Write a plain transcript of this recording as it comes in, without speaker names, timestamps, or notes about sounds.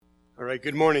right,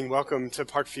 good morning. Welcome to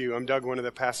Parkview. I'm Doug, one of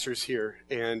the pastors here,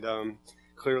 and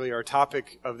clearly our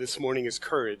topic of this morning is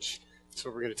courage. That's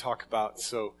what we're going to talk about.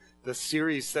 So the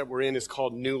series that we're in is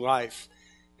called New Life,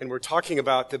 and we're talking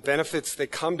about the benefits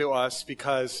that come to us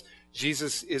because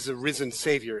Jesus is a risen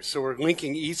Savior. So we're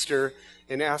linking Easter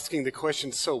and asking the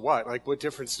question, so what? Like, what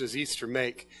difference does Easter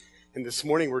make? And this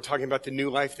morning we're talking about the new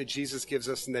life that Jesus gives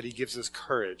us and that he gives us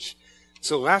courage.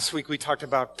 So last week we talked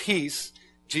about peace.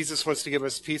 Jesus wants to give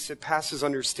us peace that passes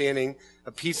understanding,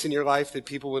 a peace in your life that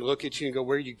people would look at you and go,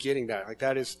 where are you getting that? Like,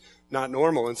 that is not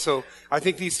normal. And so I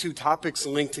think these two topics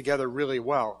link together really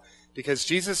well because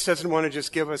Jesus doesn't want to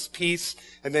just give us peace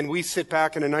and then we sit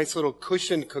back in a nice little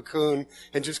cushioned cocoon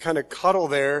and just kind of cuddle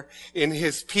there in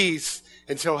his peace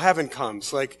until heaven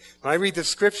comes. Like, when I read the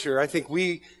scripture, I think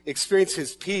we experience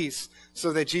his peace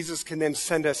so that Jesus can then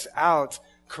send us out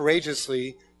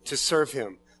courageously to serve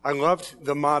him. I loved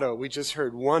the motto we just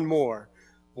heard, one more,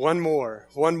 one more,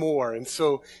 one more. And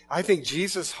so I think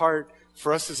Jesus' heart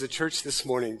for us as a church this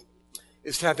morning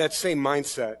is to have that same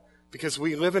mindset because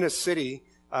we live in a city,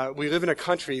 we live in a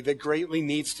country that greatly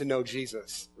needs to know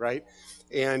Jesus, right?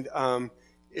 And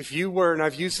if you were, and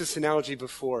I've used this analogy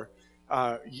before,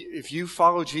 if you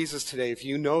follow Jesus today, if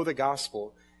you know the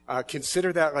gospel,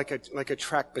 consider that like a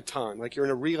track baton, like you're in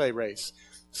a relay race.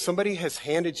 Somebody has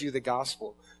handed you the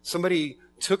gospel. Somebody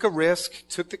took a risk,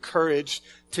 took the courage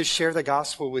to share the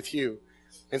gospel with you.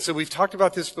 And so we've talked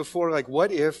about this before, like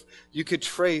what if you could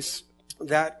trace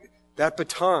that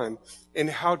baton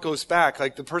and how it goes back?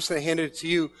 Like the person that handed it to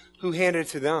you, who handed it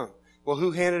to them? Well,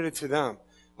 who handed it to them?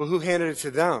 Well, who handed it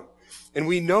to them? And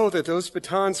we know that those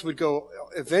batons would go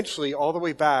eventually all the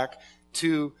way back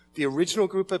to the original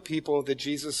group of people that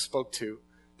Jesus spoke to.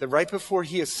 That right before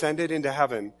he ascended into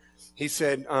heaven, he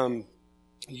said,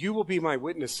 you will be my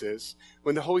witnesses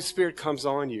when the Holy Spirit comes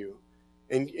on you.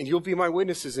 And you'll be my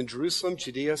witnesses in Jerusalem,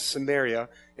 Judea, Samaria,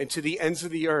 and to the ends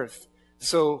of the earth.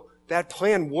 So that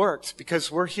plan worked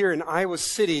because we're here in Iowa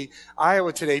City,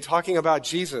 Iowa today talking about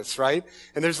Jesus, right?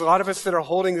 And there's a lot of us that are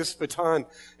holding this baton.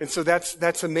 And so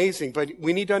that's amazing. But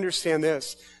we need to understand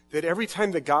this, that every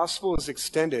time the gospel is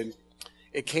extended,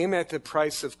 it came at the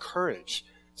price of courage.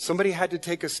 Somebody had to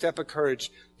take a step of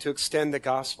courage to extend the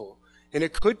gospel. And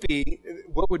it could be,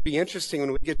 what would be interesting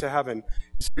when we get to heaven,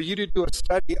 is for you to do a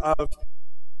study of,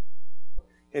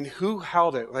 and who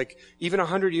held it, like even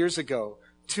 100 years ago,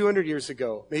 200 years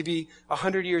ago, maybe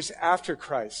 100 years after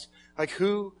Christ. Like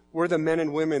who were the men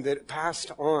and women that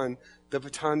passed on the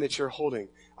baton that you're holding?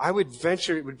 I would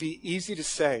venture it would be easy to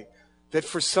say that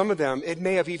for some of them, it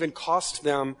may have even cost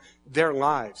them their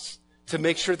lives to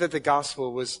make sure that the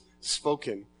gospel was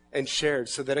spoken and shared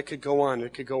so that it could go on,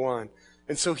 it could go on.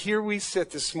 And so here we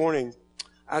sit this morning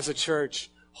as a church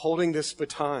holding this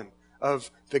baton of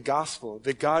the gospel,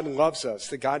 that God loves us,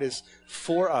 that God is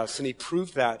for us, and he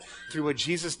proved that through what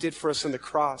Jesus did for us on the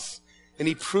cross. And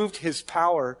he proved his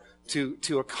power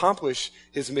to accomplish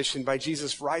his mission by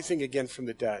Jesus rising again from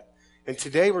the dead. And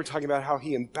today we're talking about how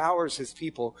he empowers his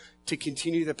people to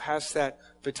continue to pass that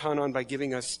baton on by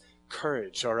giving us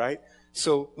courage, all right?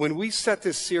 So when we set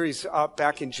this series up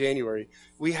back in January,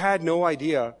 we had no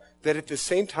idea that at the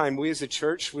same time we as a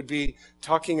church would be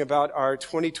talking about our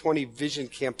 2020 vision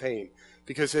campaign.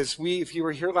 Because if you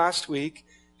were here last week,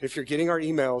 if you're getting our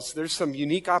emails, there's some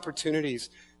unique opportunities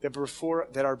that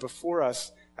are before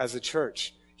us as a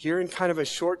church. Here in kind of a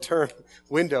short-term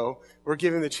window, we're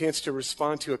given the chance to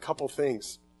respond to a couple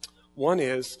things. One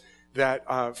is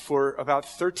that for about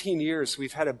 13 years,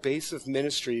 we've had a base of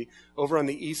ministry over on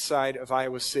the east side of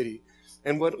Iowa City.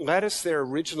 And what led us there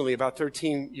originally about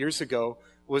 13 years ago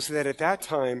was that at that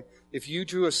time, if you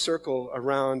drew a circle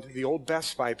around the old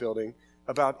Best Buy building,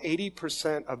 about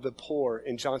 80% of the poor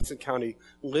in Johnson County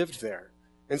lived there.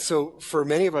 And so for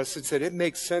many of us, it said, it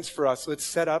makes sense for us. Let's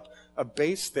set up a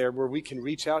base there where we can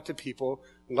reach out to people,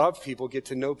 love people, get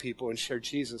to know people, and share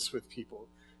Jesus with people.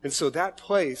 And so that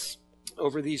place,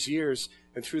 over these years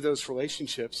and through those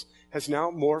relationships, has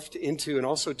now morphed into and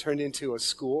also turned into a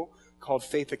school called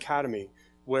Faith Academy,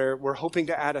 where we're hoping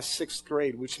to add a 6th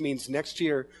grade, which means next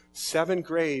year, 7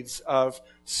 grades of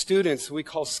students we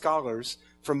call scholars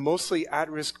from mostly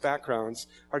at-risk backgrounds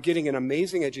are getting an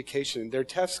amazing education. Their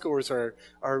test scores are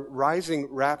rising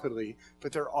rapidly,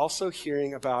 but they're also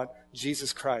hearing about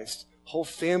Jesus Christ. Whole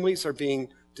families are being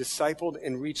discipled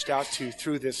and reached out to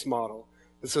through this model.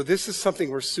 And so this is something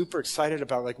we're super excited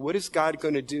about. Like, what is God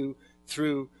going to do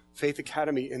through Faith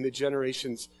Academy in the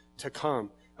generations to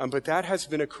come? But that has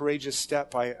been a courageous step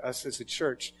by us as a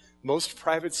church. Most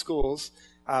private schools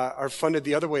are funded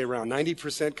the other way around.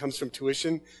 90% comes from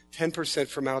tuition, 10%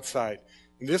 from outside.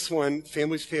 In this one,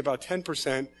 families pay about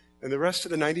 10%, And the rest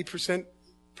of the 90%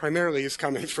 primarily is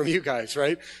coming from you guys,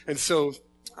 right? And so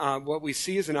what we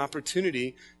see is an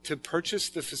opportunity to purchase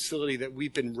the facility that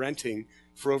we've been renting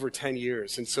for over 10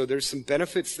 years. And so there's some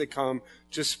benefits that come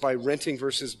just by renting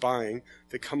versus buying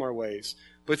that come our ways.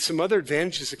 But some other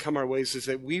advantages that come our ways is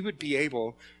that we would be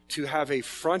able to have a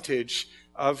frontage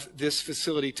of this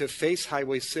facility to face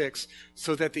Highway 6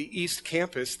 so that the East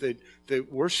Campus, the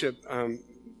worship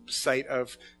site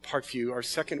of Parkview, our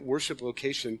second worship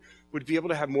location, would be able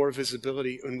to have more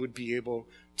visibility and would be able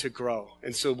to grow.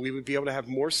 And so we would be able to have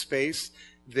more space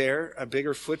there, a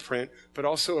bigger footprint, but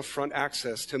also a front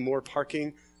access to more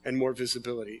parking and more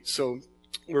visibility. So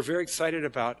we're very excited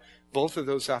about both of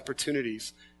those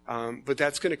opportunities, but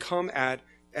that's going to come at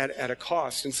a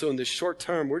cost. And so in the short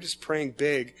term, we're just praying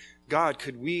big. God,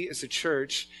 could we as a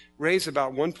church raise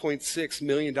about $1.6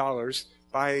 million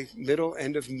by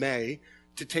end of May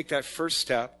to take that first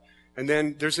step? And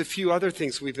then there's a few other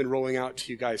things we've been rolling out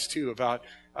to you guys too about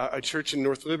a church in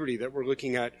North Liberty that we're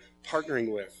looking at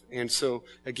partnering with. And so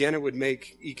again, it would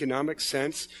make economic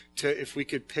sense if we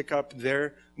could pick up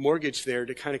their mortgage there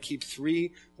to kind of keep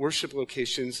 3 worship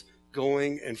locations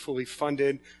going and fully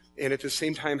funded, and at the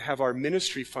same time have our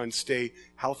ministry fund stay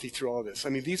healthy through all this. I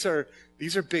mean, these are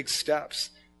big steps.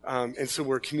 And so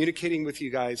we're communicating with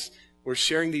you guys. We're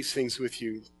sharing these things with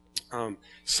you.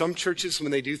 Some churches,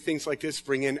 when they do things like this,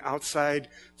 bring in outside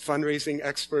fundraising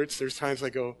experts. There's times I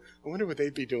go, I wonder what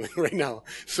they'd be doing right now.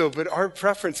 But our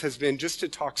preference has been just to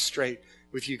talk straight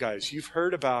with you guys. You've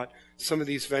heard about some of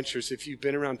these ventures. If you've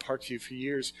been around Parkview for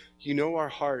years, you know our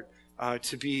heart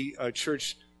to be a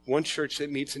church, one church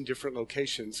that meets in different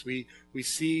locations. We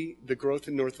see the growth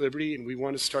in North Liberty, and we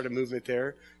want to start a movement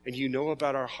there. And you know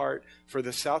about our heart for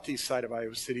the southeast side of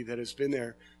Iowa City that has been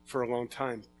there for a long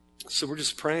time. So we're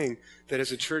just praying that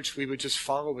as a church, we would just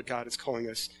follow what God is calling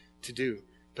us to do.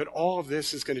 But all of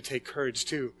this is going to take courage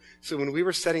too. So when we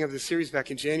were setting up the series back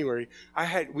in January,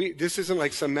 this isn't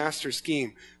like some master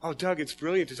scheme. Oh, Doug, it's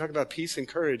brilliant to talk about peace and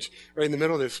courage right in the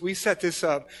middle of this. We set this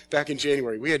up back in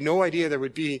January. We had no idea there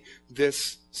would be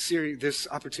this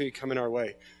opportunity coming our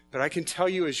way. But I can tell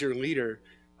you as your leader,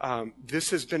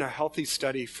 this has been a healthy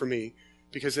study for me,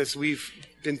 because as we've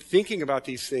been thinking about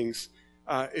these things,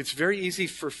 it's very easy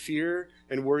for fear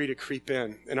and worry to creep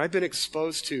in. And I've been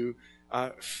exposed to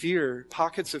fear,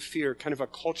 pockets of fear, kind of a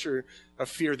culture of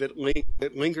fear that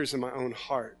lingers in my own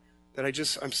heart. That I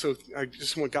just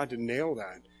want God to nail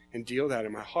that and deal that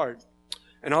in my heart.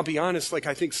 And I'll be honest,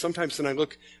 I think sometimes when I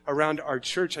look around our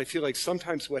church, I feel like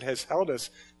sometimes what has held us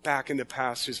back in the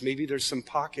past is maybe there's some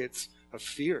pockets of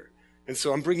fear. And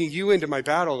so I'm bringing you into my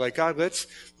battle. God,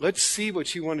 let's see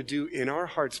what you want to do in our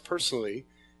hearts personally,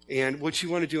 and what you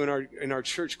want to do in our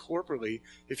church corporately.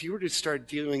 If you were to start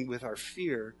dealing with our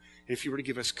fear, and if you were to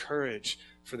give us courage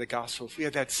for the gospel, if we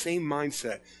had that same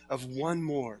mindset of one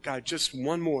more, God, just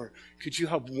one more, could you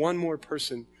help one more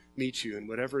person meet you, and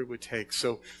whatever it would take.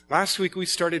 So last week we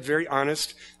started very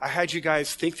honest. I had you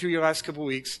guys think through your last couple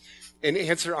weeks and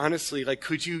answer honestly,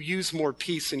 could you use more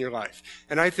peace in your life?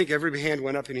 And I think every hand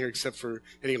went up in here except for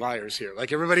any liars here.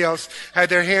 Everybody else had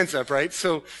their hands up, right?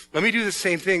 So let me do the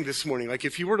same thing this morning.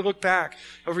 If you were to look back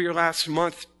over your last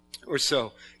month or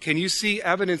so, can you see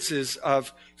evidences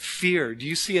of fear? Do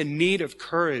you see a need of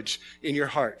courage in your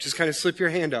heart? Just kind of slip your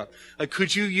hand up.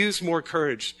 Could you use more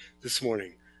courage this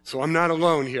morning? So I'm not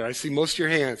alone here. I see most of your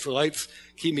hands. The lights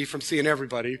keep me from seeing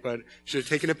everybody, but should have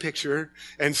taken a picture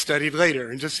and studied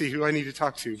later and just see who I need to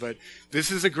talk to. But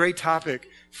this is a great topic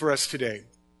for us today.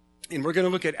 And we're going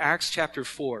to look at Acts chapter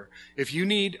 4. If you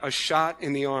need a shot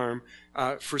in the arm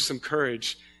for some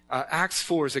courage, Acts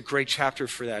 4 is a great chapter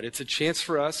for that. It's a chance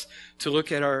for us to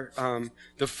look at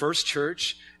the first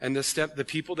church and the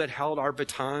people that held our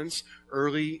batons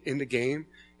early in the game,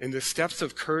 and the steps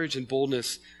of courage and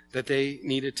boldness that they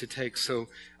needed to take. So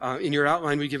in your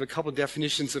outline, we give a couple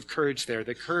definitions of courage there.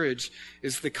 The courage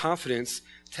is the confidence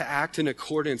to act in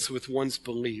accordance with one's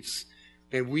beliefs.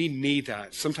 And we need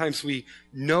that. Sometimes we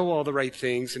know all the right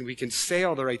things and we can say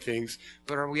all the right things,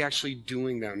 but are we actually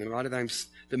doing them? And a lot of times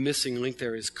the missing link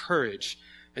there is courage.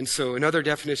 And so another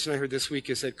definition I heard this week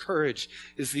is that courage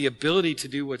is the ability to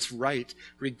do what's right,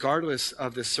 regardless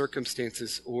of the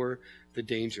circumstances or the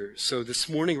danger. So this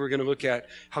morning we're going to look at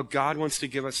how God wants to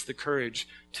give us the courage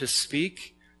to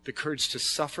speak, the courage to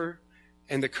suffer,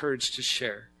 and the courage to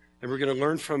share. And we're going to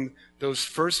learn from those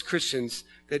first Christians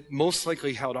that most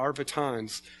likely held our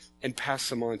batons and passed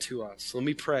them on to us. So let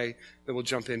me pray, then we'll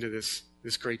jump into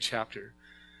this great chapter.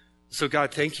 So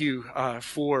God, thank you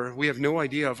we have no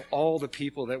idea of all the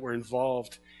people that were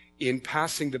involved in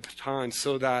passing the baton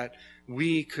so that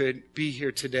we could be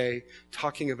here today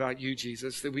talking about you,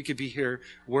 Jesus, that we could be here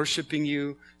worshiping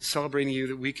you, celebrating you,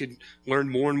 that we could learn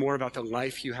more and more about the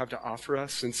life you have to offer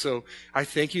us. And so I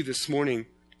thank you this morning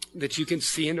that you can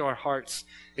see into our hearts,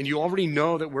 and you already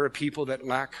know that we're a people that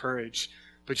lack courage,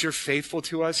 but you're faithful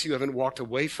to us. You haven't walked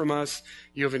away from us.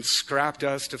 You haven't scrapped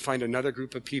us to find another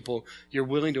group of people. You're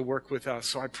willing to work with us.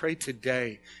 So I pray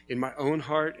today in my own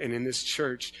heart and in this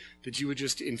church that you would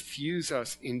just infuse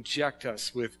us, inject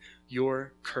us with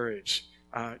your courage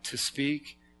to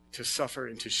speak, to suffer,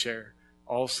 and to share,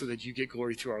 all so that you get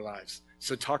glory through our lives.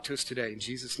 So talk to us today. In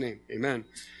Jesus' name, amen.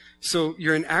 So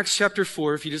you're in Acts chapter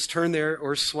 4. If you just turn there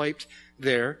or swiped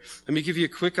there, let me give you a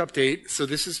quick update. So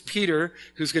this is Peter,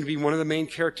 who's going to be one of the main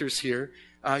characters here.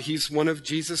 He's one of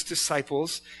Jesus'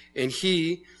 disciples, and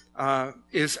he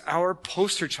is our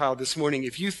poster child this morning.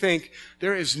 If you think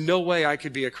there is no way I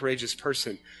could be a courageous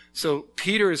person, so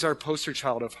Peter is our poster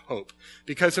child of hope,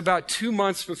 because about 2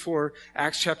 months before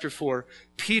Acts chapter 4,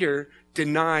 Peter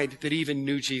denied that he even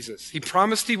knew Jesus. He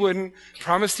promised he wouldn't,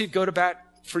 promised he'd go to bat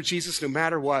for Jesus no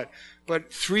matter what,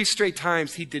 but 3 straight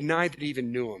times he denied that he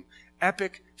even knew him.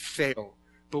 Epic fail.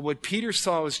 But what Peter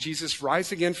saw was Jesus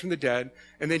rise again from the dead,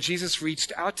 and then Jesus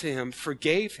reached out to him,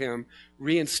 forgave him,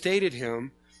 reinstated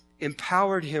him,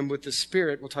 empowered him with the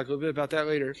Spirit. We'll talk a little bit about that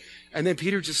later. And then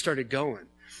Peter just started going.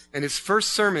 And his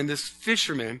first sermon, this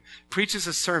fisherman preaches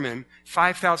a sermon,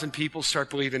 5,000 people start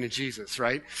believing in Jesus,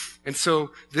 right? And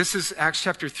so this is Acts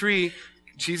chapter 3.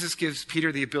 Jesus gives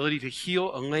Peter the ability to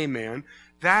heal a lame man.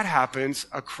 That happens,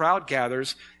 a crowd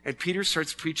gathers, and Peter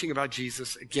starts preaching about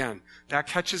Jesus again. That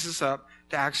catches us up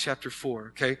to Acts chapter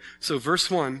 4, okay? So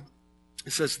verse 1,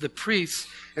 it says, the priests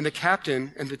and the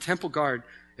captain and the temple guard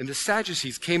and the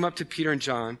Sadducees came up to Peter and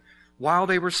John while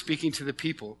they were speaking to the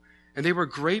people. And they were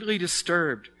greatly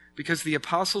disturbed because the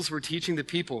apostles were teaching the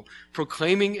people,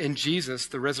 proclaiming in Jesus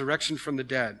the resurrection from the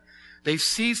dead. They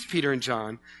seized Peter and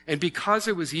John, and because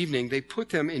it was evening, they put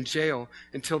them in jail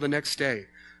until the next day.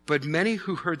 But many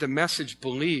who heard the message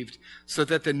believed, so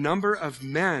that the number of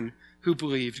men who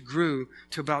believed grew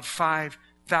to about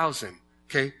 5,000.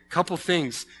 Okay, couple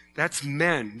things. That's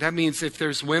men. That means if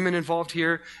there's women involved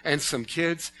here and some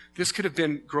kids, this could have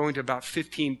been growing to about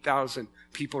 15,000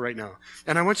 people right now.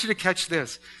 And I want you to catch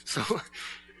this. So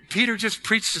Peter just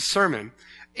preached a sermon,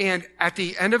 and at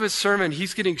the end of his sermon,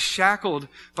 he's getting shackled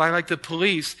by like the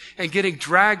police and getting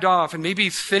dragged off, and maybe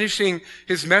he's finishing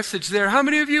his message there. How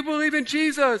many of you believe in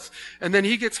Jesus? And then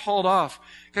he gets hauled off.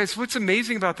 Guys, what's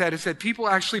amazing about that is that people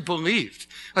actually believed.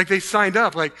 Like they signed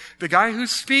up. Like the guy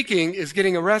who's speaking is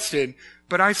getting arrested,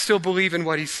 but I still believe in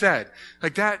what he said.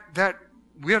 Like that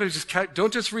we ought to just,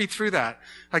 don't just read through that.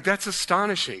 Like that's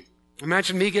astonishing.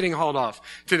 Imagine me getting hauled off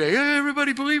today. Hey,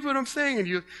 everybody believe what I'm saying, and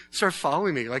you start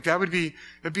following me. Like that'd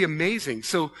be amazing.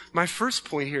 So my first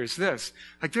point here is this.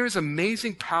 Like there is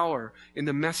amazing power in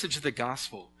the message of the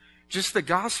gospel. Just the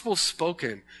gospel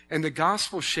spoken and the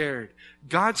gospel shared.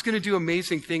 God's going to do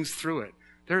amazing things through it.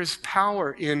 There is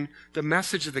power in the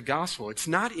message of the gospel. It's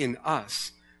not in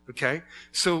us. Okay?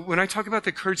 So when I talk about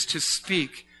the courage to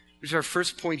speak, which is our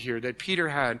first point here, that Peter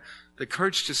had the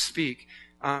courage to speak.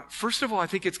 First of all, I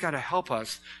think it's got to help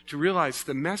us to realize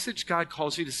the message God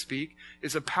calls you to speak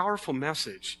is a powerful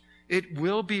message. It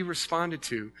will be responded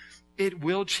to. It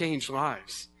will change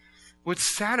lives. What's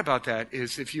sad about that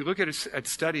is if you look at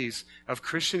studies of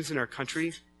Christians in our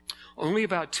country, only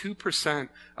about 2%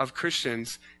 of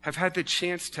Christians have had the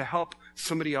chance to help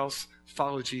somebody else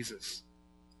follow Jesus.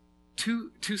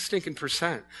 2 stinking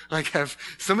percent. Like have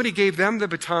somebody gave them the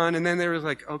baton and then they were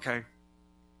like, okay,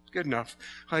 good enough.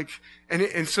 Like,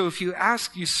 and so if you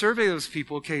survey those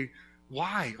people, okay,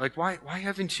 why? Like, why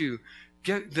haven't you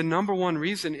the number one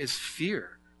reason is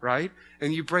fear, right?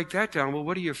 And you break that down. Well,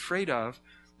 what are you afraid of?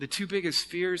 The 2 biggest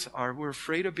fears are we're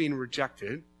afraid of being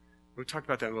rejected. We'll talk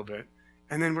about that a little bit.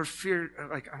 And then we're feared,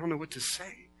 like, I don't know what to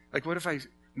say. Like, what if I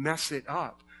mess it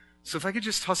up? So if I could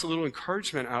just toss a little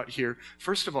encouragement out here,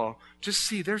 first of all, just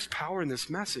see there's power in this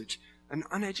message. An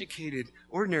uneducated,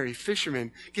 ordinary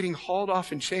fisherman getting hauled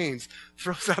off in chains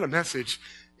throws out a message,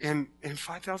 and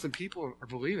 5,000 people are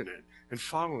believing it and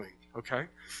following, okay?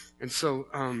 And so,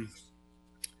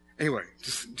 anyway,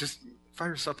 just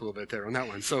fire us up a little bit there on that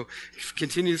one. So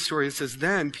continue the story. It says,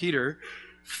 then Peter,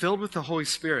 filled with the Holy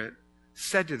Spirit,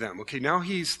 said to them, okay, now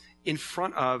he's in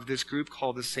front of this group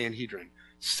called the Sanhedrin,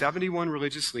 71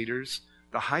 religious leaders,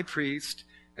 the high priest,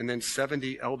 and then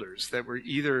 70 elders that were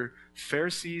either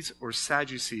Pharisees or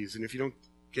Sadducees. And if you don't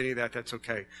get any of that, that's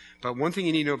okay. But one thing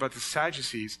you need to know about the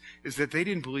Sadducees is that they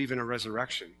didn't believe in a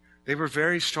resurrection. They were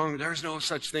very strong. There's no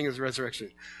such thing as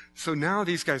resurrection. So now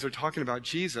these guys are talking about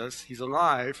Jesus. He's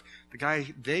alive. The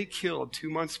guy they killed 2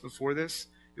 months before this,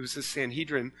 it was the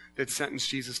Sanhedrin that sentenced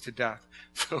Jesus to death.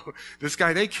 So this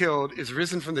guy they killed is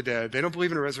risen from the dead. They don't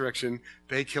believe in a resurrection.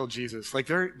 They killed Jesus. Like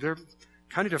they're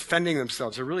kind of defending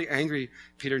themselves. They're really angry,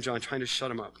 Peter and John, trying to shut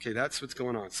them up. Okay, that's what's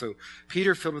going on. So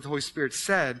Peter, filled with the Holy Spirit,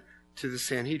 said to the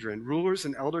Sanhedrin, rulers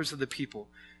and elders of the people,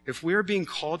 if we are being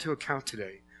called to account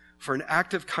today for an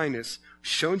act of kindness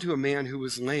shown to a man who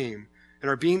was lame and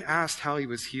are being asked how he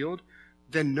was healed,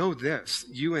 then know this,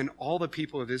 you and all the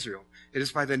people of Israel. It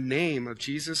is by the name of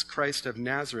Jesus Christ of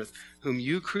Nazareth, whom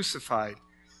you crucified,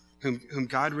 whom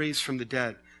God raised from the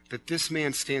dead, that this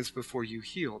man stands before you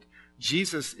healed.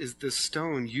 Jesus is the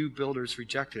stone you builders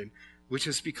rejected, which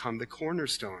has become the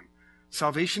cornerstone.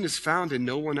 Salvation is found in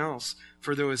no one else,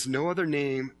 for there is no other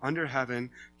name under heaven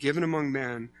given among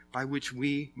men by which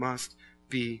we must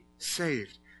be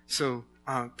saved. So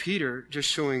Peter just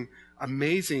showing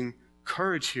amazing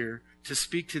courage here to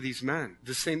speak to these men,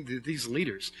 these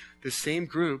leaders, the same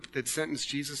group that sentenced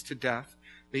Jesus to death,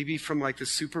 maybe from like the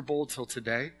Super Bowl till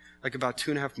today, like about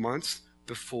 2.5 months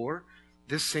before,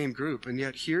 this same group. And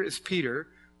yet here is Peter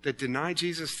that denied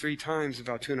Jesus 3 times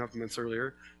about 2.5 months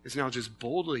earlier, is now just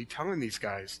boldly telling these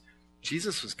guys,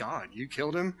 Jesus was God. You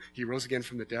killed him. He rose again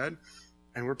from the dead.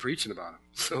 And we're preaching about him.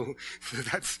 So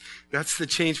that's the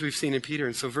change we've seen in Peter.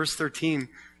 And so verse 13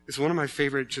 is one of my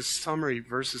favorite just summary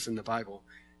verses in the Bible.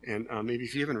 And maybe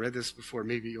if you haven't read this before,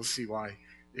 maybe you'll see why.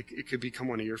 It could become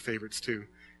one of your favorites too.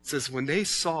 It says, when they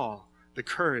saw the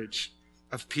courage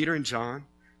of Peter and John,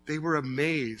 they were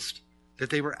amazed that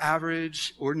they were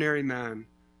average, ordinary men,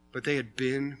 but they had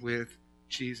been with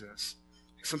Jesus.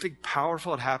 Something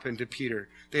powerful had happened to Peter.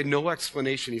 They had no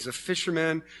explanation. He's a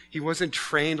fisherman. He wasn't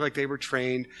trained like they were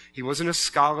trained. He wasn't a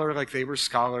scholar like they were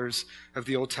scholars of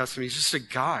the Old Testament. He's just a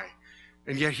guy.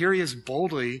 And yet here he is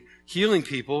boldly healing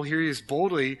people. Here he is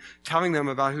boldly telling them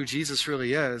about who Jesus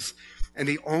really is. And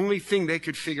the only thing they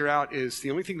could figure out is, the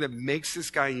only thing that makes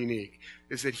this guy unique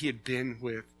is that he had been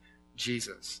with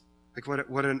Jesus. Like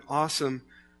what an awesome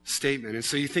statement. And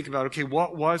so you think about, okay,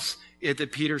 what was it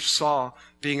that Peter saw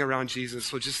being around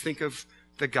Jesus? Well, just think of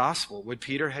the gospel, what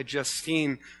Peter had just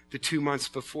seen the 2 months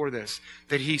before this,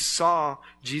 that he saw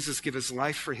Jesus give his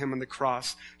life for him on the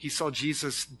cross. He saw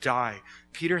Jesus die.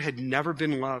 Peter had never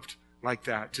been loved like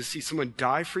that, to see someone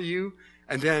die for you,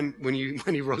 and then when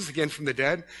he rose again from the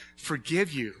dead,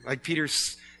 forgive you. Like Peter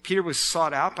was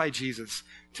sought out by Jesus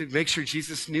to make sure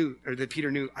Jesus knew, or that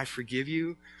Peter knew, I forgive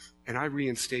you and I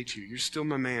reinstate you. You're still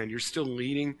my man. You're still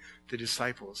leading the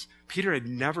disciples. Peter had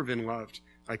never been loved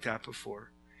like that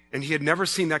before. And he had never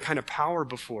seen that kind of power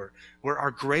before, where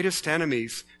our greatest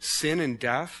enemies, sin and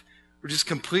death, were just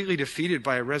completely defeated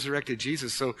by a resurrected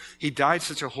Jesus. So he died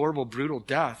such a horrible, brutal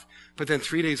death. But then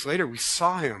 3 days later, we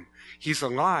saw him. He's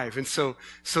alive. And so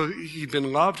he'd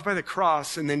been loved by the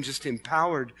cross and then just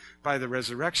empowered by the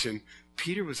resurrection.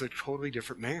 Peter was a totally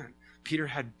different man. Peter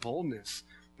had boldness,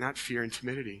 not fear and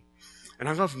timidity. And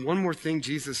I love one more thing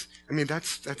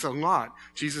that's a lot.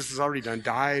 Jesus has already done,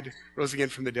 died, rose again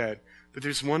from the dead. But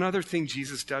there's one other thing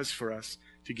Jesus does for us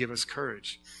to give us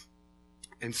courage.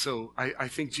 And so I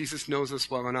think Jesus knows us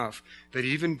well enough that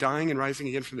even dying and rising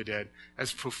again from the dead,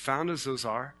 as profound as those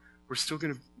are, we're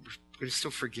going to still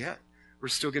forget. We're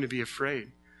still going to be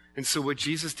afraid. And so what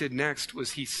Jesus did next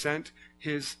was he sent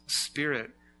his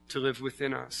Spirit to live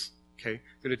within us. Okay,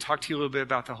 I'm going to talk to you a little bit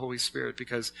about the Holy Spirit,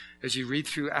 because as you read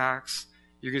through Acts,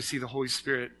 you're going to see the Holy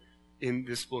Spirit in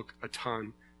this book a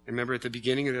ton. And remember at the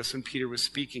beginning of this, when Peter was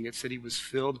speaking, it said he was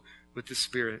filled with the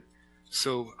Spirit.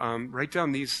 So write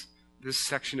down this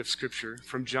section of Scripture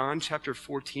from John chapter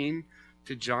 14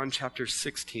 to John chapter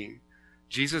 16.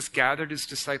 Jesus gathered his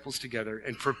disciples together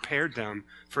and prepared them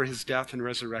for his death and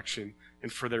resurrection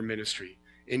and for their ministry.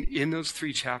 And in those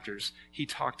 3 chapters, he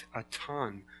talked a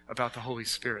ton about the Holy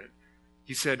Spirit.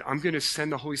 He said, I'm going to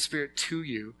send the Holy Spirit to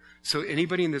you. So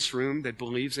anybody in this room that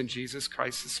believes in Jesus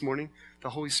Christ this morning, the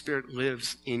Holy Spirit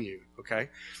lives in you, okay?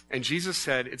 And Jesus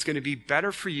said, it's going to be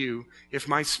better for you if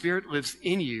my Spirit lives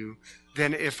in you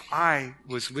than if I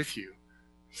was with you.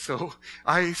 So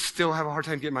I still have a hard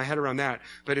time getting my head around that.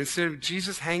 But instead of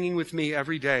Jesus hanging with me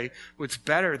every day, what's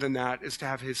better than that is to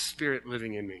have his Spirit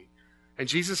living in me. And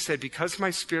Jesus said, because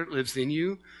my Spirit lives in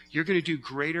you, you're going to do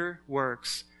greater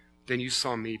works than you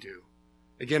saw me do.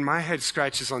 Again, my head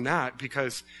scratches on that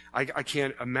because I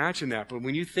can't imagine that. But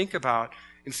when you think about,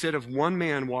 instead of one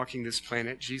man walking this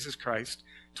planet, Jesus Christ,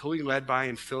 totally led by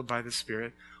and filled by the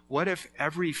Spirit, what if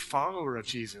every follower of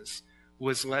Jesus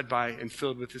was led by and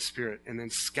filled with the Spirit and then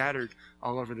scattered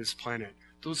all over this planet?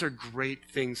 Those are great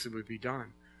things that would be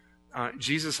done.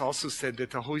 Jesus also said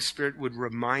that the Holy Spirit would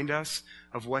remind us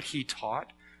of what he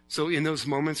taught. So in those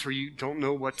moments where you don't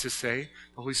know what to say,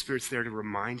 the Holy Spirit's there to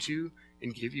remind you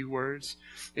and give you words.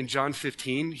 In John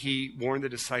 15, he warned the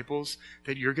disciples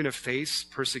that you're going to face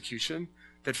persecution,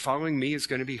 that following me is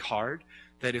going to be hard,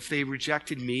 that if they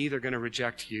rejected me, they're going to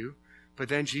reject you. But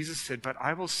then Jesus said, but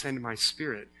I will send my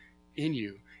Spirit in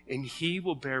you, and he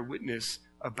will bear witness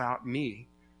about me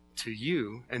to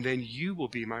you, and then you will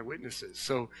be my witnesses.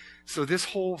 So this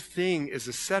whole thing is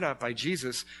a setup by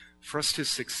Jesus for us to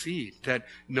succeed, that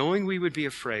knowing we would be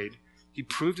afraid, he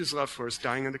proved his love for us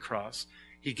dying on the cross.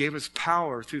 He gave us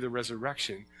power through the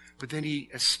resurrection, but then he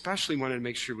especially wanted to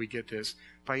make sure we get this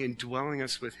by indwelling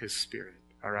us with his Spirit,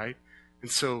 all right?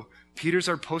 And so Peter's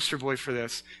our poster boy for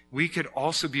this. We could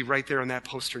also be right there on that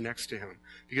poster next to him,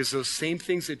 because those same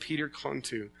things that Peter clung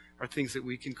to are things that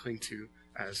we can cling to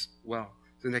as well.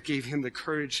 And that gave him the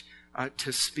courage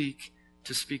to speak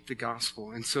the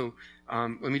gospel. And so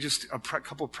let me just,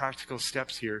 couple of practical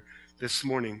steps here this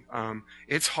morning.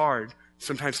 It's hard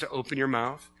sometimes to open your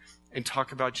mouth and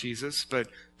talk about Jesus, but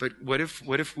what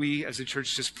if we as a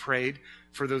church just prayed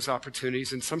for those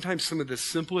opportunities? And sometimes some of the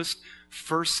simplest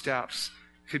first steps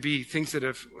could be things that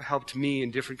have helped me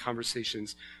in different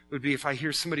conversations. It would be if I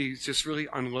hear somebody who's just really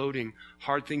unloading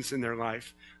hard things in their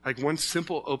life, like one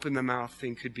simple open the mouth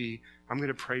thing could be, I'm going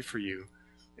to pray for you.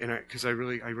 And because I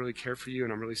really care for you,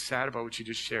 and I'm really sad about what you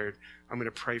just shared. I'm going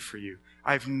to pray for you.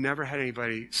 I've never had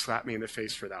anybody slap me in the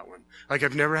face for that one. Like,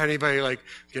 I've never had anybody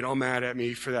get all mad at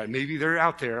me for that. Maybe they're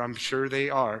out there. I'm sure they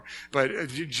are. But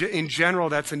in general,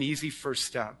 that's an easy first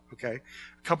step. Okay.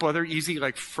 A couple other easy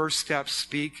first steps.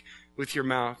 Speak with your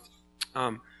mouth.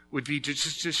 Would be to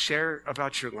just share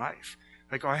about your life.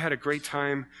 I had a great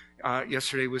time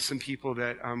yesterday with some people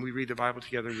that we read the Bible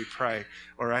together and we pray.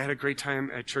 Or I had a great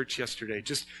time at church yesterday,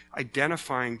 just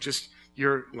identifying just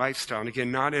your lifestyle. And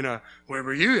again, not in a, where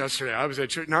were you yesterday? I was at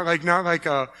church. Not like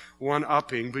a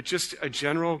one-upping, but just a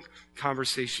general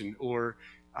conversation, or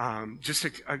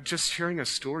just sharing a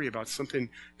story about something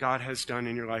God has done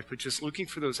in your life, but just looking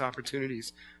for those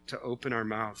opportunities to open our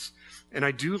mouths. And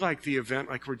I do like the event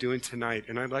like we're doing tonight,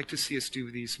 and I'd like to see us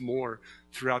do these more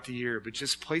throughout the year, but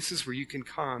just places where you can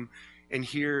come and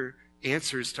hear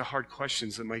answers to hard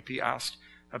questions that might be asked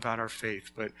about our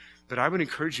faith. But I would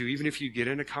encourage you, even if you get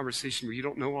in a conversation where you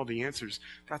don't know all the answers,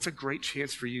 that's a great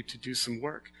chance for you to do some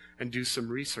work and do some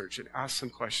research and ask some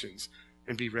questions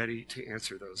and be ready to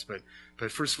answer those.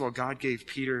 But first of all, God gave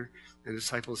Peter and the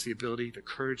disciples the ability, the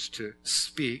courage to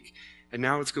speak. And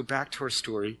now let's go back to our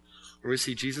story, where we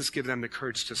see Jesus give them the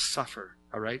courage to suffer,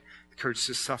 all right? The courage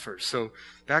to suffer. So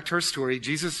back to our story,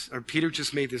 Peter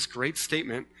just made this great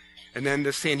statement, and then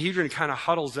the Sanhedrin kind of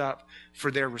huddles up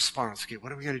for their response. Okay, what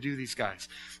are we going to do, these guys?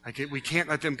 We can't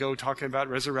let them go talking about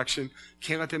resurrection.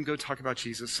 Can't let them go talk about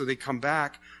Jesus. So they come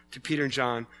back to Peter and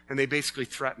John, and they basically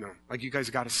threaten them. You guys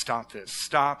got to stop this.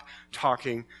 Stop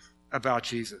talking about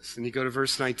Jesus. And you go to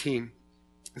verse 19.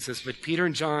 It says, but Peter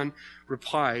and John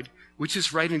replied, which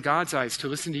is right in God's eyes, to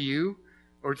listen to you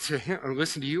or to him, or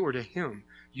listen to you or to him?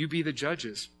 You be the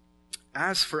judges.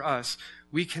 As for us,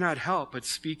 we cannot help but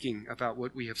speaking about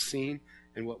what we have seen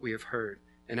and what we have heard.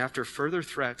 And after further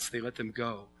threats, they let them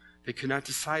go. They could not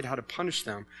decide how to punish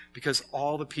them because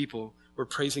all the people were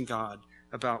praising God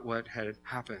about what had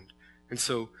happened. And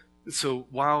so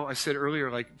while I said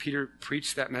earlier, Peter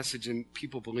preached that message and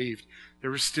people believed,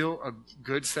 there was still a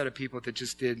good set of people that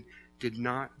just did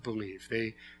not believe.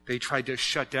 They tried to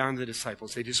shut down the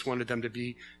disciples. They just wanted them to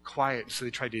be quiet. So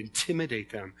they tried to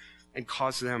intimidate them and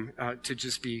cause them to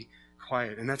just be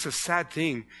quiet. And that's a sad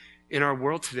thing in our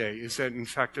world today, is that, in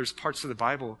fact, there's parts of the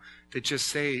Bible that just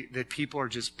say that people are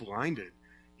just blinded.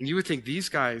 And you would think these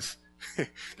guys,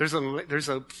 there's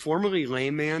a formerly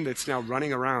lame man that's now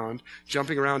running around,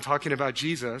 jumping around, talking about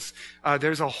Jesus.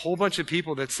 There's a whole bunch of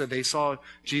people that said they saw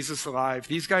Jesus alive.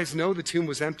 These guys know the tomb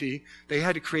was empty. They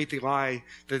had to create the lie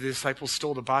that the disciples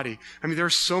stole the body. I mean, there are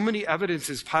so many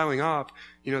evidences piling up.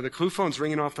 The clue phone's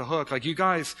ringing off the hook. You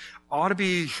guys ought to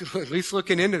be at least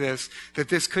looking into this, that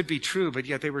this could be true, but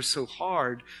yet they were so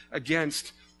hard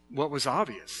against what was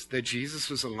obvious, that Jesus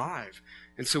was alive.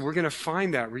 And so we're going to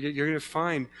find that. You're going to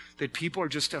find that people are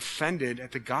just offended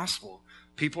at the gospel.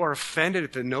 People are offended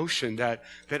at the notion that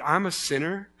I'm a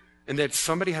sinner and that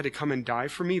somebody had to come and die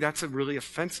for me. That's really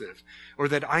offensive. Or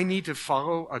that I need to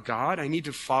follow a God. I need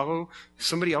to follow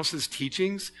somebody else's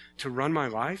teachings to run my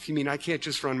life. You mean I can't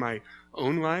just run my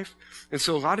own life? And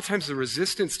so a lot of times the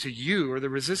resistance to you or the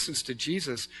resistance to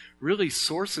Jesus really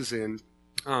sources in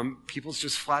people's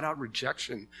just flat out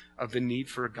rejection of the need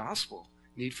for a gospel,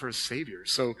 need for a savior.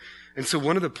 So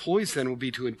one of the ploys then will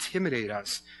be to intimidate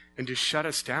us and to shut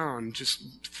us down,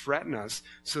 just threaten us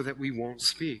so that we won't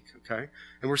speak, okay?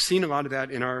 And we're seeing a lot of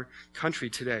that in our country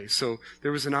today. So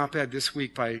there was an op-ed this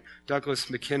week by Douglas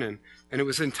McKinnon, and it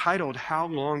was entitled, "How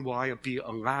Long Will I Be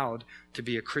Allowed to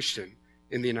Be a Christian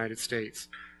in the United States?"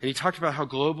 And he talked about how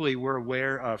globally we're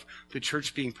aware of the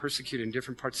church being persecuted in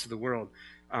different parts of the world.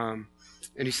 And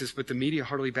he says, but the media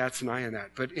hardly bats an eye on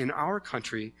that. But in our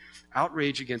country,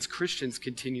 outrage against Christians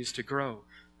continues to grow.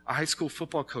 A high school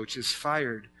football coach is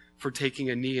fired for taking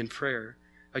a knee in prayer.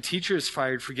 A teacher is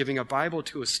fired for giving a Bible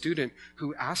to a student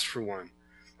who asked for one.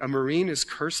 A Marine is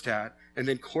cursed at and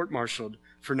then court-martialed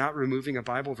for not removing a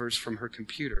Bible verse from her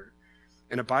computer.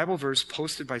 And a Bible verse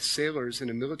posted by sailors in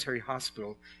a military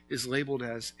hospital is labeled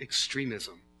as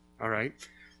extremism, all right?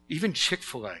 Even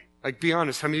Chick-fil-A. Like, be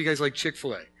honest, how many of you guys like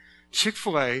Chick-fil-A?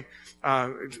 Chick-fil-A,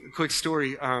 quick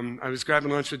story, I was grabbing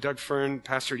lunch with Doug Fern,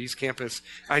 pastor at East Campus.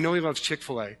 I know he loves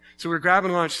Chick-fil-A. So we're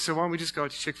grabbing lunch, so why don't we just go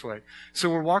to Chick-fil-A? So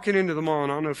we're walking into the mall,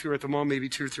 and I don't know if you were at the mall maybe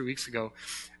 2 or 3 weeks ago.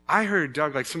 I heard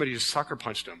Doug, like somebody just sucker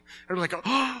punched him. And we're like,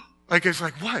 oh, like, it's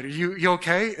like, what? Are you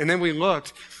okay? And then we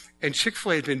looked, and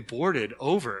Chick-fil-A had been boarded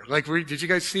over. Like, did you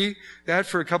guys see that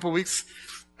for a couple of weeks?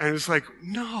 And it was like,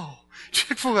 no,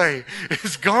 Chick-fil-A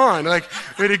is gone. Like,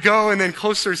 way to go. And then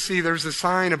closer, see, there's a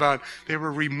sign about they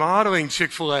were remodeling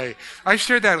Chick-fil-A. I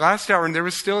shared that last hour, and there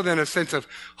was still then a sense of,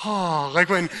 oh, like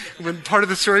when part of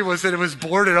the story was that it was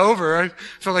boarded over. I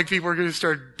felt like people were going to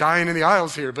start dying in the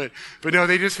aisles here. But no,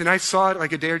 and I saw it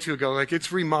like a day or two ago, like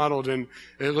it's remodeled and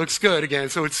it looks good again.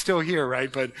 So it's still here,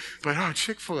 right? But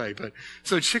Chick-fil-A.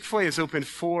 So Chick-fil-A has opened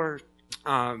 4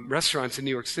 restaurants in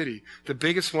New York City. The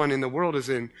biggest one in the world is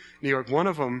in New York. One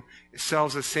of them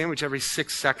sells a sandwich every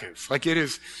 6 seconds. Like, it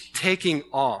is taking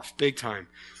off big time.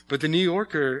 But the New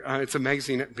Yorker, it's a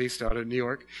magazine based out of New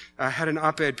York, had an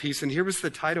op-ed piece, and here was the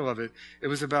title of it. It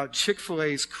was about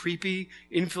Chick-fil-A's creepy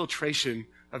infiltration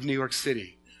of New York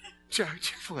City.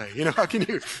 Chick-fil-A, how can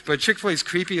you? But Chick-fil-A's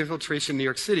creepy infiltration in New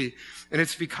York City, and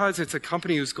it's because it's a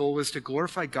company whose goal is to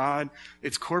glorify God.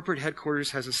 Its corporate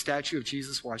headquarters has a statue of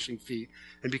Jesus washing feet,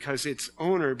 and because its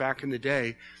owner back in the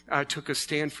day took a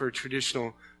stand for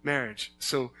traditional marriage.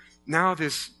 So now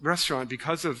this restaurant,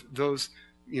 because of those,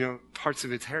 parts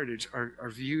of its heritage,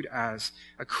 are viewed as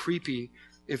a creepy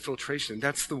infiltration.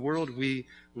 That's the world we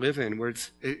live in, where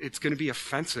it's going to be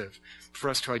offensive for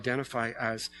us to identify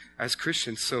as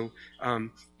Christians. So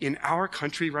in our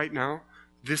country right now,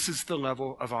 this is the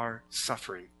level of our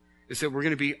suffering, is that we're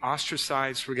going to be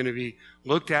ostracized, we're going to be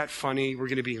looked at funny, we're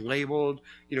going to be labeled.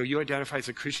 You identify as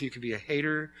a Christian, you could be a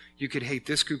hater, you could hate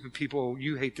this group of people,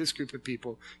 you hate this group of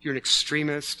people, you're an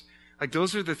extremist. Like,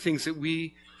 those are the things that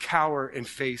we cower and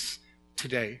face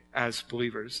today as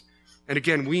believers. And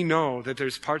again, we know that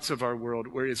there's parts of our world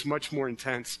where it's much more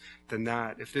intense than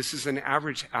that. If this is an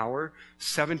average hour,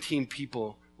 17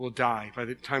 people will die by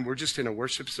the time we're just in a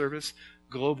worship service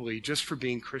globally, just for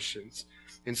being Christians.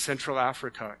 In Central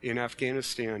Africa, in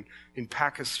Afghanistan, in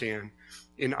Pakistan,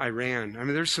 in Iran. I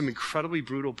mean, there's some incredibly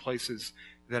brutal places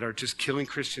that are just killing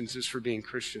Christians just for being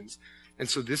Christians. And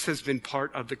so this has been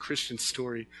part of the Christian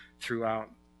story throughout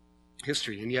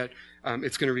history. And yet,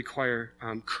 it's going to require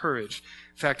courage.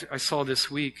 In fact, I saw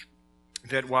this week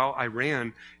that while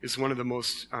Iran is one of the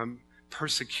most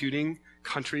persecuting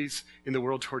countries in the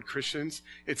world toward Christians,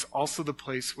 it's also the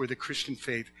place where the Christian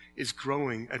faith is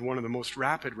growing at one of the most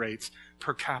rapid rates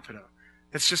per capita.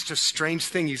 It's just a strange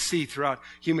thing you see throughout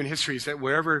human history, is that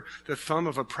wherever the thumb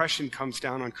of oppression comes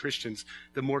down on Christians,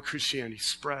 the more Christianity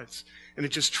spreads. And it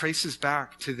just traces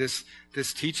back to this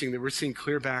teaching that we're seeing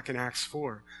clear back in Acts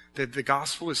 4, that the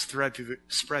gospel is spread through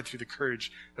the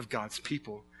courage of God's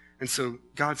people. And so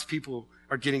God's people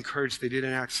are getting courage they did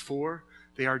in Acts 4.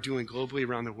 They are doing globally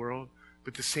around the world.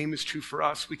 But the same is true for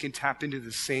us. We can tap into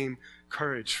the same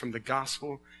courage from the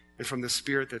gospel and from the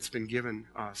Spirit that's been given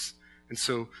us. And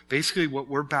so basically what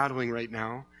we're battling right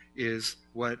now is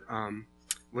what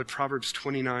Proverbs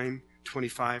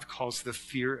 29:25 calls the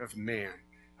fear of man.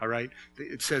 All right?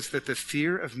 It says that the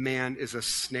fear of man is a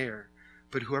snare,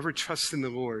 but whoever trusts in the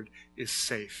Lord is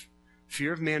safe.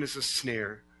 Fear of man is a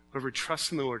snare. Whoever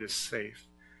trusts in the Lord is safe.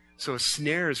 So a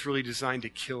snare is really designed to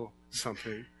kill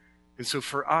something. And so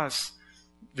for us,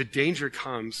 the danger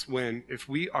comes when, if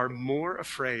we are more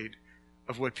afraid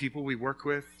of what people we work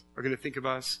with are going to think of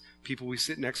us, people we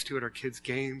sit next to at our kids'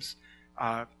 games,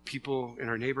 people in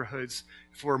our neighborhoods,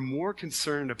 if we're more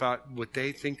concerned about what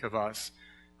they think of us,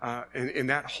 and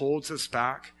that holds us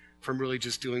back from really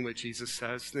just doing what Jesus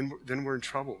says, then we're in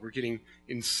trouble. We're getting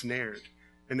ensnared.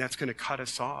 And that's going to cut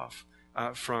us off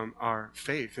from our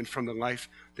faith and from the life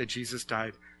that Jesus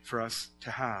died for us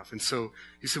to have. And so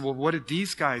you said, well, what did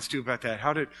these guys do about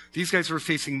that? These guys were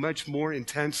facing much more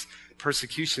intense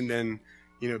persecution than,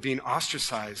 being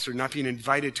ostracized or not being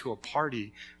invited to a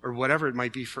party or whatever it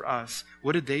might be for us.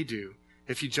 What did they do?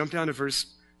 If you jump down to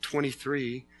verse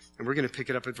 23, and we're going to pick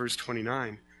it up at verse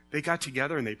 29, they got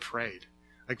together and they prayed.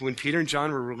 Like when Peter and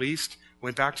John were released,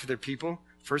 went back to their people,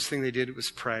 first thing they did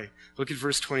was pray. Look at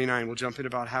verse 29. We'll jump in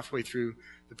about halfway through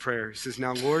the prayer. It says,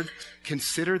 now, Lord,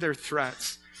 consider their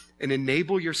threats and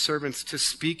enable your servants to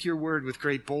speak your word with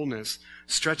great boldness.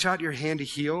 Stretch out your hand to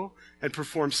heal and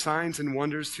perform signs and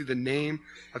wonders through the name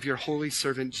of your holy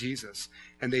servant Jesus.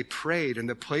 And they prayed, and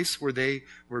the place where they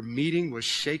were meeting was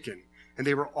shaken. And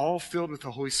they were all filled with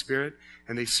the Holy Spirit,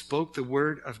 and they spoke the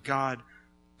word of God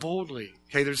boldly.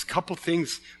 Okay, there's a couple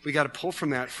things we got to pull from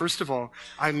that. First of all,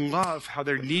 I love how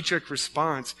their knee-jerk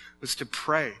response was to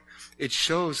pray. It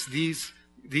shows these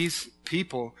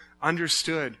people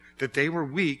understood that they were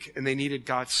weak and they needed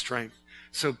God's strength.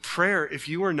 So prayer, if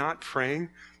you are not praying,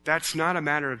 that's not a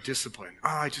matter of discipline. Oh,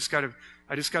 I just got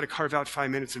to carve out 5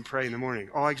 minutes and pray in the morning.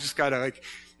 Oh, I just got to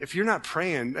if you're not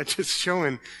praying, that's just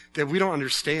showing that we don't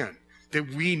understand that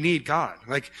we need God.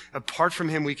 Apart from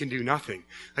him, we can do nothing.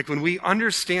 When we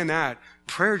understand that,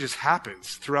 prayer just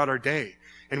happens throughout our day.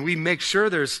 And we make sure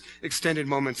there's extended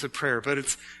moments of prayer. But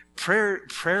it's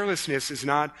prayerlessness is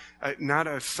not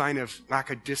a sign of lack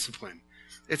of discipline.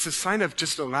 It's a sign of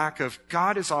just a lack of,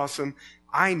 God is awesome,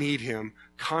 I need him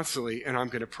constantly, and I'm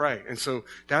going to pray. And so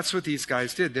that's what these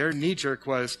guys did. Their knee-jerk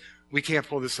was, we can't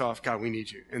pull this off, God, we need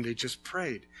you. And they just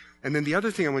prayed. And then the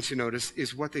other thing I want you to notice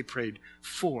is what they prayed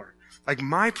for.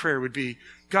 My prayer would be,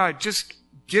 God, just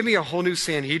give me a whole new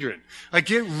Sanhedrin.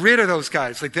 Get rid of those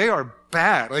guys. They are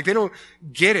bad. They don't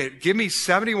get it. Give me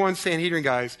 71 Sanhedrin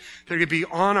guys that are going to be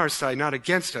on our side, not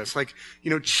against us.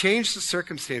 Change the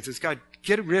circumstances. God,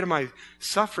 get rid of my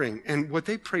suffering. And what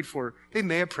they prayed for, they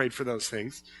may have prayed for those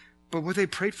things, but what they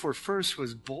prayed for first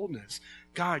was boldness.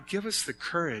 God, give us the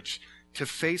courage to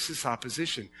face this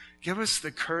opposition. Give us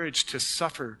the courage to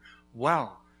suffer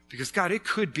well. Because God, it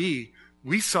could be,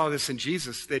 we saw this in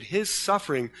Jesus, that his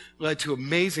suffering led to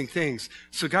amazing things.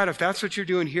 So God, if that's what you're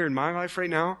doing here in my life right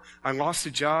now, I lost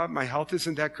a job, my health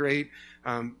isn't that great,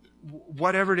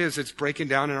 whatever it is that's breaking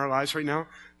down in our lives right now,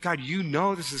 God, you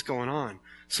know this is going on.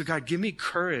 So God, give me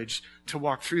courage to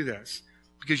walk through this.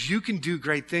 Because you can do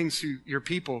great things through your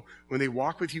people when they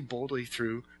walk with you boldly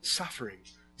through suffering.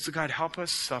 So God, help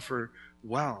us suffer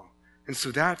well. And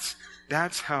so that's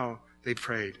how they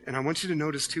prayed. And I want you to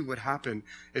notice too what happened.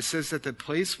 It says that the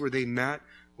place where they met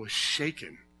was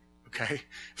shaken. Okay?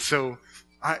 So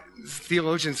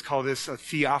theologians call this a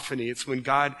theophany. It's when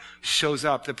God shows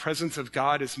up. The presence of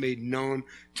God is made known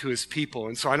to his people.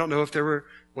 And so I don't know if they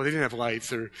didn't have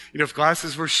lights, or, if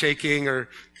glasses were shaking or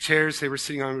chairs they were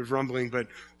sitting on were rumbling, but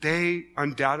they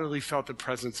undoubtedly felt the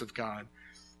presence of God.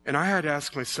 And I had to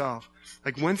ask myself,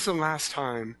 when's the last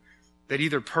time that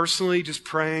either personally just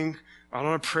praying on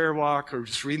a prayer walk or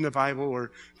just reading the Bible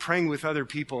or praying with other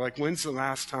people, when's the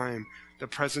last time the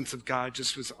presence of God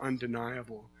just was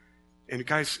undeniable? And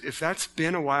guys, if that's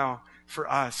been a while for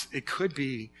us, it could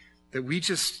be that we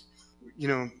just,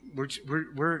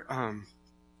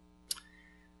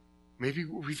 maybe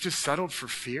we've just settled for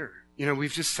fear.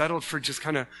 We've just settled for just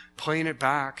kind of playing it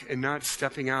back and not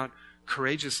stepping out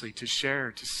courageously to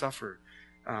share, to suffer,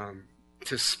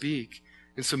 to speak.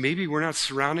 And so maybe we're not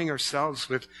surrounding ourselves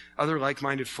with other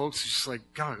like-minded folks who's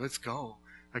just God, let's go.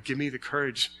 Give me the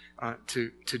courage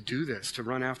to do this, to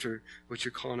run after what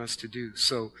you're calling us to do.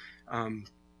 So,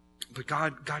 but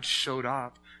God showed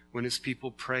up when his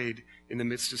people prayed in the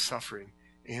midst of suffering.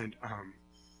 And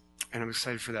I'm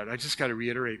excited for that. I just got to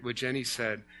reiterate what Jenny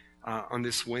said on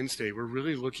this Wednesday. We're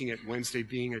really looking at Wednesday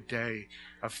being a day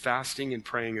of fasting and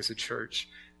praying as a church.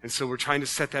 And so we're trying to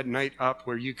set that night up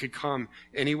where you could come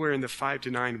anywhere in the 5 to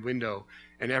 9 window.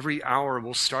 And every hour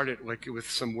we'll start it with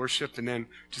some worship and then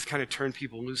just kind of turn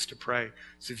people loose to pray.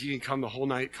 So if you can come the whole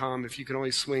night, come. If you can only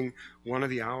swing one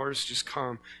of the hours, just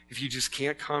come. If you just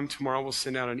can't come, tomorrow we'll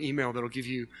send out an email that'll give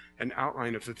you an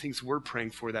outline of the things we're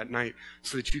praying for that night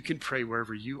so that you can pray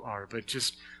wherever you are. But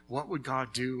just what would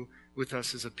God do with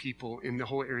us as a people in the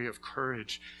whole area of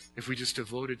courage if we just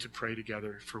devoted to pray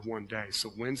together for one day?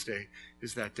 So Wednesday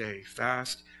is that day.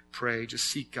 Fast, pray, just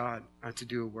seek God to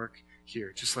do a work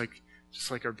here, just like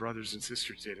our brothers and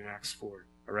sisters did in Acts 4,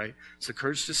 all right? So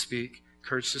courage to speak,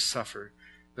 courage to suffer.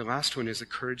 The last one is a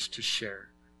courage to share.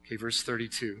 Okay, verse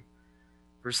 32.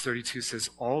 Verse 32 says,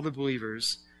 all the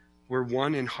believers were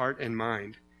one in heart and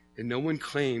mind, and no one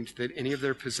claimed that any of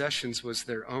their possessions was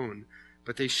their own,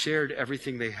 but they shared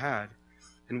everything they had.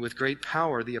 And with great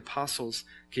power, the apostles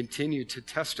continued to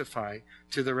testify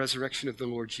to the resurrection of the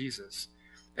Lord Jesus.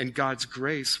 And God's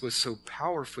grace was so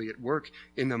powerfully at work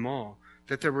in them all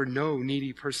that there were no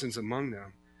needy persons among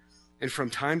them. And from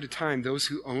time to time, those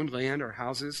who owned land or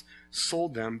houses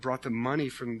sold them, brought the money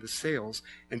from the sales,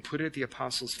 and put it at the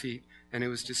apostles' feet, and it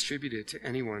was distributed to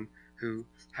anyone who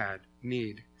had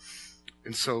need.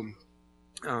 And so,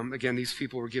 again, these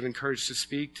people were given courage to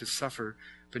speak, to suffer.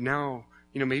 But now,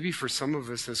 maybe for some of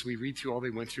us, as we read through all they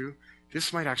went through,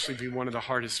 this might actually be one of the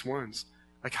hardest ones.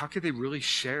 Like, how could they really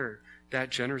share that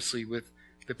generously with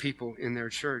the people in their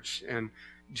church? And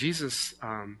Jesus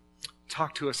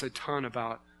talked to us a ton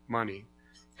about money.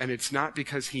 And it's not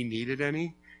because he needed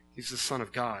any. He's the Son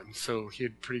of God, so he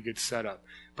had pretty good setup.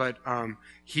 But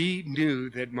he knew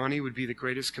that money would be the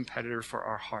greatest competitor for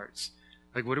our hearts.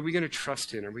 Like, what are we going to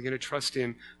trust in? Are we going to trust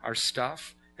in our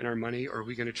stuff and our money, or are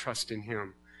we going to trust in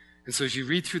him? And so as you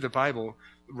read through the Bible,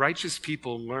 righteous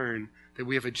people learn that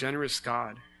we have a generous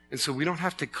God. And so we don't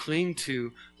have to cling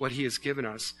to what he has given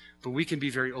us, but we can be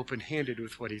very open-handed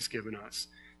with what he's given us.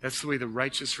 That's the way the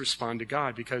righteous respond to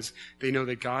God, because they know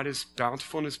that God is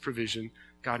bountiful in his provision.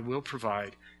 God will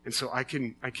provide. And so I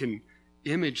can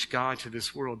image God to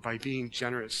this world by being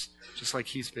generous, just like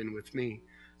he's been with me.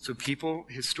 So people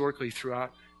historically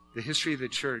throughout the history of the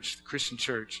church, the Christian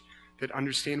church, that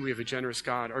understand we have a generous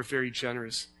God are very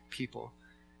generous people.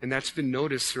 And that's been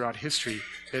noticed throughout history,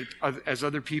 that as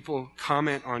other people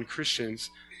comment on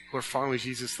Christians who are following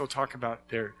Jesus, they'll talk about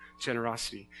their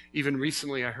generosity. Even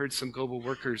recently, I heard some global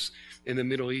workers in the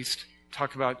Middle East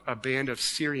talk about a band of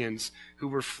Syrians who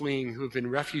were fleeing, who have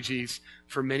been refugees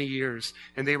for many years.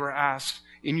 And they were asked,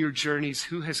 in your journeys,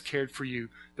 who has cared for you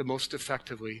the most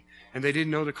effectively? And they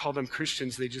didn't know to call them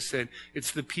Christians. They just said,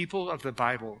 it's the people of the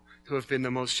Bible who have been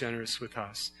the most generous with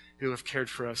us, who have cared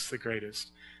for us the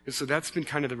greatest. And so that's been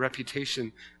kind of the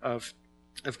reputation of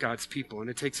God's people. And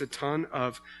it takes a ton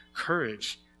of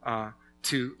courage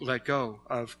to let go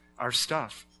of our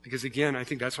stuff. Because again, I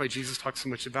think that's why Jesus talks so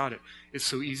much about it. It's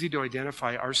so easy to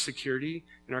identify our security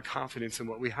and our confidence in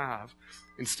what we have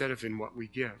instead of in what we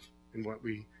give and what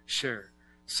we share.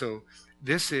 So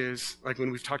this is, like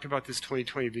when we've talked about this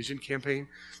 2020 vision campaign,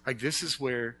 like this is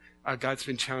where God's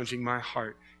been challenging my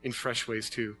heart in fresh ways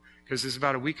too. Because it's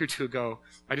about a week or two ago,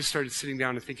 I just started sitting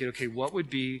down and thinking, okay, what would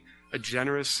be a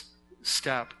generous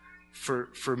step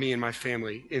for me and my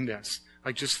family in this?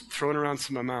 Like just throwing around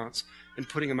some amounts and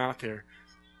putting them out there.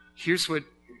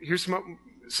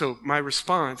 So my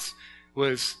response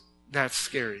was, that's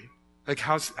scary. Like,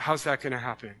 how's that going to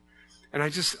happen? And I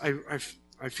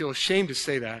feel ashamed to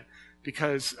say that,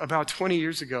 because about 20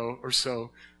 years ago or so,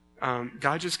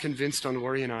 God just convinced on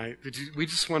Lori and I that we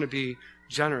just want to be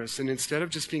generous. And instead of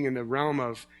just being in the realm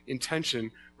of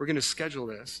intention, we're going to schedule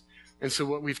this. And so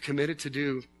what we've committed to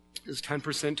do is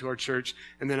 10% to our church,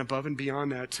 and then above and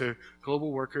beyond that to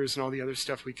global workers and all the other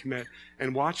stuff we commit.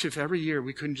 And watch if every year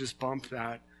we couldn't just bump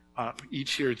that up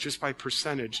each year just by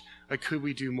percentage. Like, could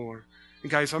we do more?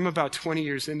 And guys, I'm about 20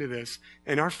 years into this,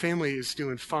 and our family is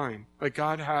doing fine. Like,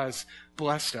 God has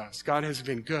blessed us. God has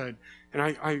been good. And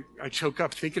I choke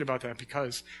up thinking about that,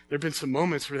 because there have been some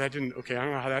moments where that didn't, okay, I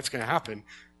don't know how that's going to happen,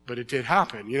 but it did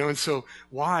happen, And so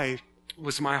why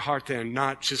was my heart then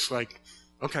not just like,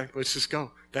 okay, let's just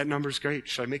go. That number's great.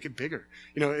 Should I make it bigger?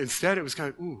 Instead it was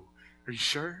kind of, ooh, are you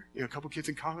sure? A couple kids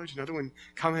in college, another one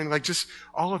coming, like just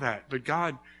all of that. But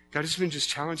God has been just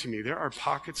challenging me. There are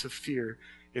pockets of fear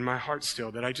in my heart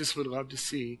still that I just would love to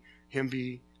see him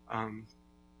be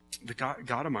the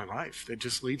God of my life, that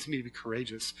just leads me to be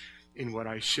courageous in what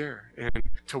I share and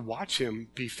to watch him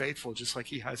be faithful just like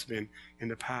he has been in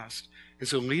the past. And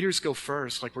so leaders go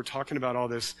first, like we're talking about all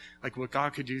this, like what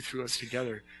God could do through us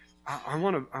together. I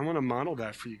want to model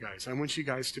that for you guys. I want you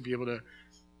guys to be able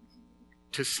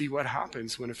to see what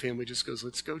happens when a family just goes,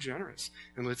 let's go generous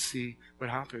and let's see what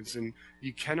happens. And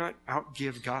you cannot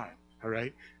outgive God, all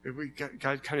right?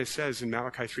 God kind of says in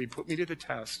Malachi 3, put me to the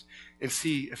test and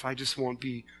see if I just won't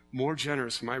be more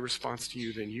generous in my response to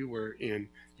you than you were in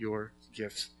your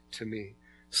gifts to me.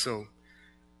 So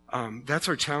that's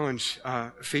our challenge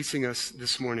facing us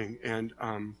this morning. And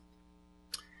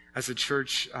as a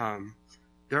church,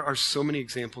 there are so many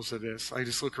examples of this. I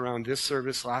just look around this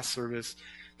service, last service,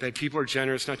 that people are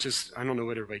generous, not just, I don't know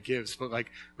what everybody gives, but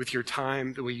like with your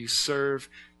time, the way you serve,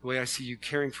 the way I see you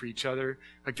caring for each other.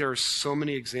 Like there are so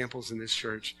many examples in this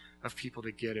church of people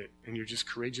that get it, and you're just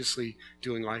courageously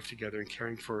doing life together and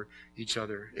caring for each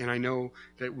other. And I know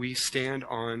that we stand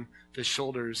on the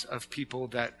shoulders of people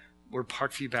that were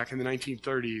Parkview back in the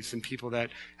 1930s, and people that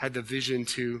had the vision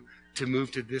to to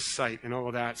move to this site and all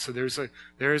of that. So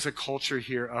there is a culture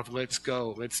here of let's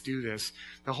go, let's do this.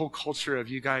 The whole culture of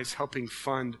you guys helping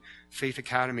fund Faith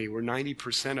Academy, where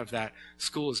 90% of that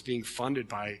school is being funded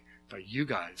by you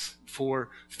guys for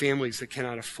families that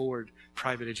cannot afford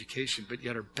private education, but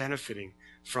yet are benefiting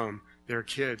from their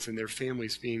kids and their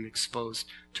families being exposed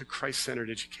to Christ-centered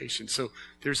education. So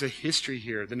there's a history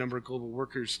here, the number of global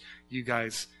workers you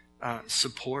guys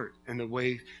support, and the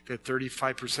way that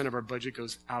 35% of our budget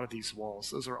goes out of these walls.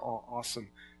 Those are all awesome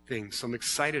things. So I'm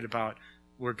excited about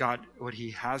where God, what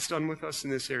he has done with us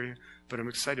in this area, but I'm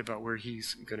excited about where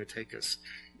he's going to take us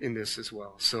in this as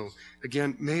well. So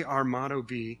again, may our motto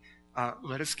be,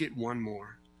 let us get one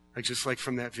more. Just like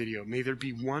from that video, may there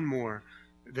be one more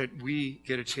that we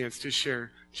get a chance to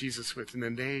share Jesus with, and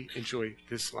then they enjoy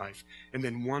this life. And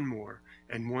then one more,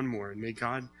 and may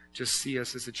God just see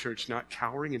us as a church not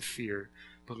cowering in fear,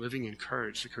 but living in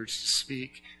courage, the courage to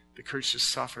speak, the courage to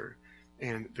suffer,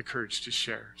 and the courage to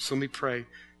share. So let me pray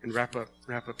and wrap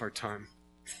up our time.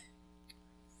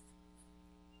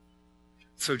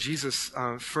 So Jesus,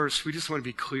 first, we just want to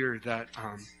be clear that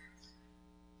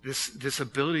this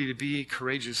ability to be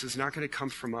courageous is not going to come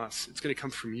from us. It's going to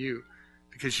come from you,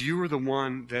 because you are the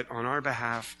one that on our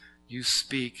behalf you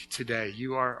speak today.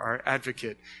 You are our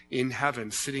advocate in heaven,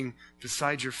 sitting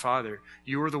beside your Father.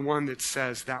 You are the one that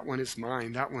says, that one is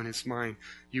mine, that one is mine.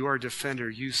 You are a defender.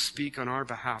 You speak on our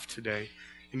behalf today.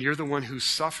 And you're the one who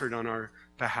suffered on our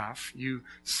behalf. You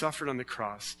suffered on the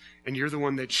cross. And you're the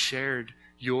one that shared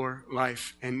your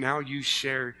life. And now you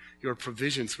share your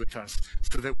provisions with us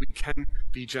so that we can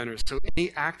be generous. So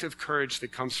any act of courage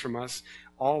that comes from us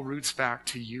all roots back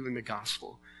to you and the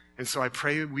gospel. And so I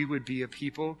pray that we would be a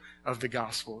people of the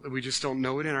gospel, that we just don't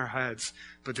know it in our heads,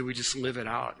 but that we just live it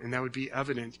out. And that would be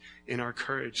evident in our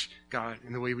courage, God,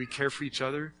 in the way we care for each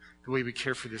other, the way we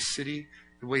care for this city,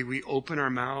 the way we open our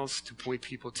mouths to point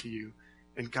people to you.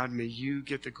 And God, may you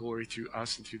get the glory through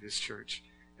us and through this church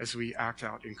as we act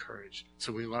out in courage.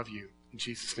 So we love you. In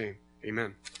Jesus' name,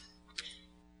 amen.